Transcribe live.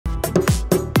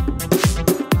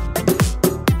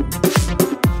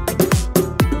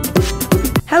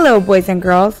Hello boys and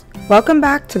girls, welcome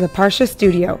back to the Parsha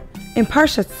Studio. In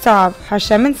Parsha Tzav,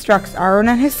 Hashem instructs Aaron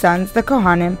and his sons, the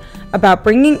Kohanim, about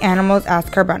bringing animals as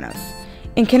Karbonos.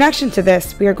 In connection to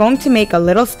this, we are going to make a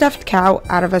little stuffed cow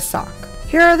out of a sock.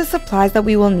 Here are the supplies that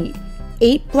we will need.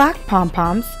 8 black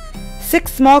pom-poms,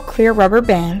 6 small clear rubber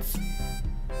bands,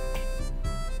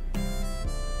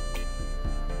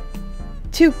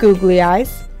 2 googly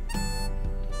eyes,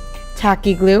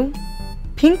 tacky glue,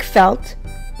 pink felt,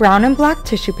 brown and black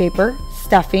tissue paper,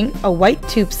 stuffing, a white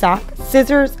tube sock,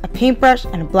 scissors, a paintbrush,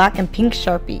 and a black and pink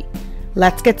Sharpie.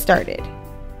 Let's get started.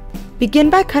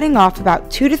 Begin by cutting off about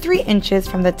 2 to 3 inches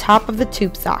from the top of the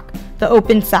tube sock, the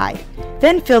open side.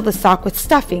 Then fill the sock with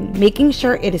stuffing, making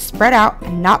sure it is spread out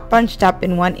and not bunched up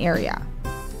in one area.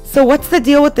 So what's the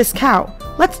deal with this cow?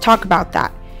 Let's talk about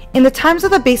that. In the times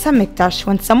of the Beis Hamikdash,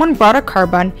 when someone brought a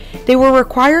Karbon, they were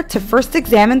required to first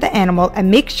examine the animal and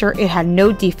make sure it had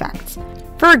no defects.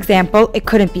 For example, it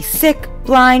couldn't be sick,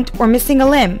 blind, or missing a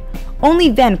limb. Only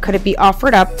then could it be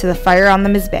offered up to the fire on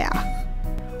the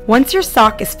Mizbeach. Once your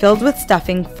sock is filled with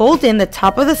stuffing, fold in the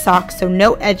top of the sock so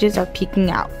no edges are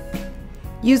peeking out.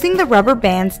 Using the rubber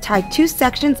bands, tie 2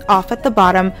 sections off at the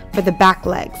bottom for the back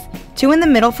legs, 2 in the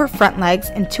middle for front legs,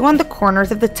 and 2 on the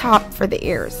corners of the top for the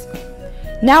ears.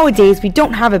 Nowadays, we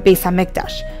don't have a Beis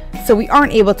Hamikdash, so we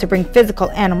aren't able to bring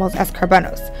physical animals as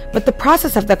Karbonos, but the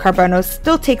process of the Karbonos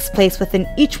still takes place within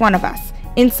each one of us,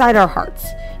 inside our hearts.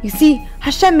 You see,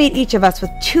 Hashem made each of us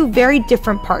with 2 very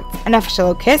different parts, a nefesh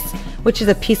elokis, which is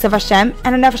a piece of Hashem,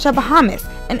 and a nefesh bahamis,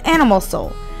 an animal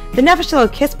soul. The nefesh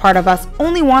elokis part of us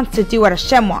only wants to do what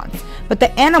Hashem wants, but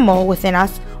the animal within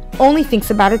us only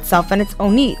thinks about itself and its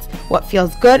own needs, what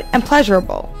feels good and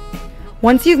pleasurable.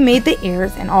 Once you've made the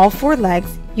ears and all 4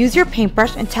 legs, use your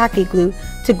paintbrush and tacky glue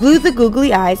to glue the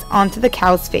googly eyes onto the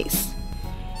cow's face.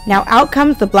 Now out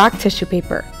comes the black tissue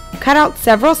paper. Cut out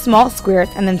several small squares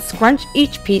and then scrunch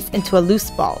each piece into a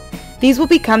loose ball. These will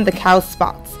become the cow's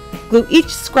spots. Glue each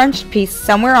scrunched piece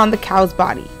somewhere on the cow's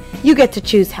body. You get to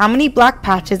choose how many black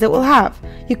patches it will have.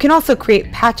 You can also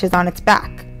create patches on its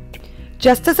back.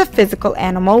 Just as a physical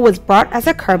animal was brought as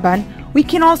a Karbon, we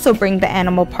can also bring the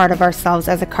animal part of ourselves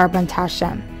as a Karbon to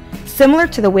Hashem. Similar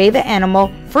to the way the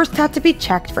animal first had to be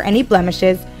checked for any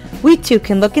blemishes, we too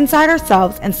can look inside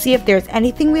ourselves and see if there's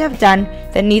anything we have done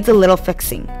that needs a little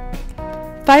fixing.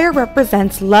 Fire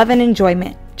represents love and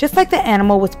enjoyment. Just like the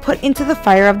animal was put into the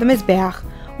fire of the Mizbeach,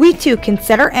 we too can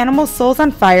set our animal souls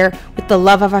on fire with the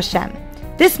love of Hashem.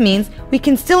 This means we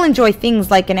can still enjoy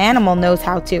things like an animal knows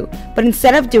how to, but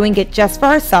instead of doing it just for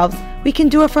ourselves, we can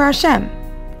do it for Hashem.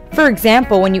 For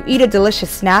example, when you eat a delicious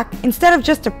snack, instead of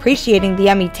just appreciating the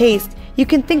yummy taste, you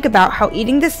can think about how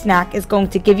eating this snack is going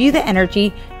to give you the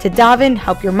energy to daven,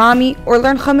 help your mommy, or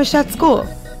learn Chumash at school.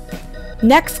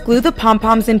 Next, glue the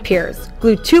pom-poms in pairs.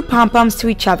 Glue 2 pom-poms to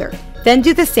each other. Then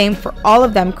do the same for all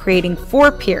of them, creating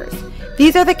 4 pairs.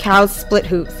 These are the cow's split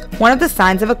hooves, one of the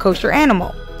signs of a kosher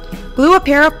animal. Glue a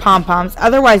pair of pom-poms,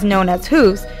 otherwise known as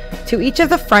hooves, to each of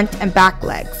the front and back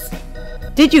legs.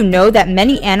 Did you know that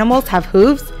many animals have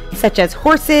hooves, such as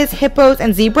horses, hippos,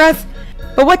 and zebras?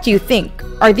 But what do you think?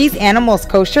 Are these animals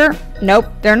kosher? Nope,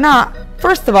 they're not.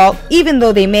 First of all, even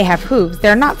though they may have hooves,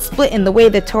 they're not split in the way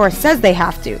the Torah says they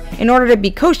have to, in order to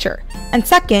be kosher. And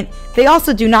second, they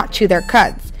also do not chew their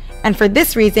cuds. And for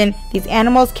this reason, these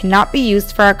animals cannot be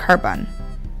used for a Karbon.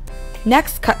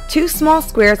 Next, cut 2 small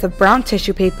squares of brown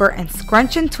tissue paper and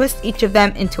scrunch and twist each of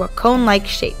them into a cone-like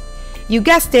shape. You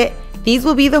guessed it, these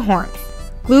will be the horns.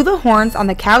 Glue the horns on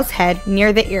the cow's head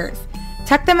near the ears.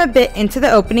 Tuck them a bit into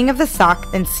the opening of the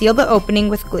sock, then seal the opening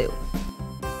with glue.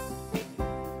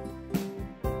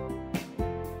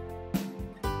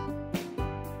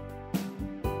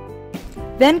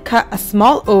 Then cut a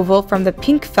small oval from the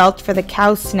pink felt for the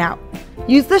cow's snout.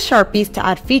 Use the Sharpies to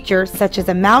add features such as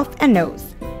a mouth and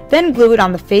nose. Then glue it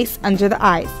on the face under the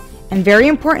eyes. And very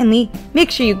importantly, make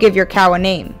sure you give your cow a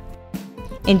name.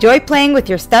 Enjoy playing with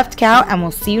your stuffed cow, and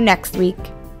we'll see you next week.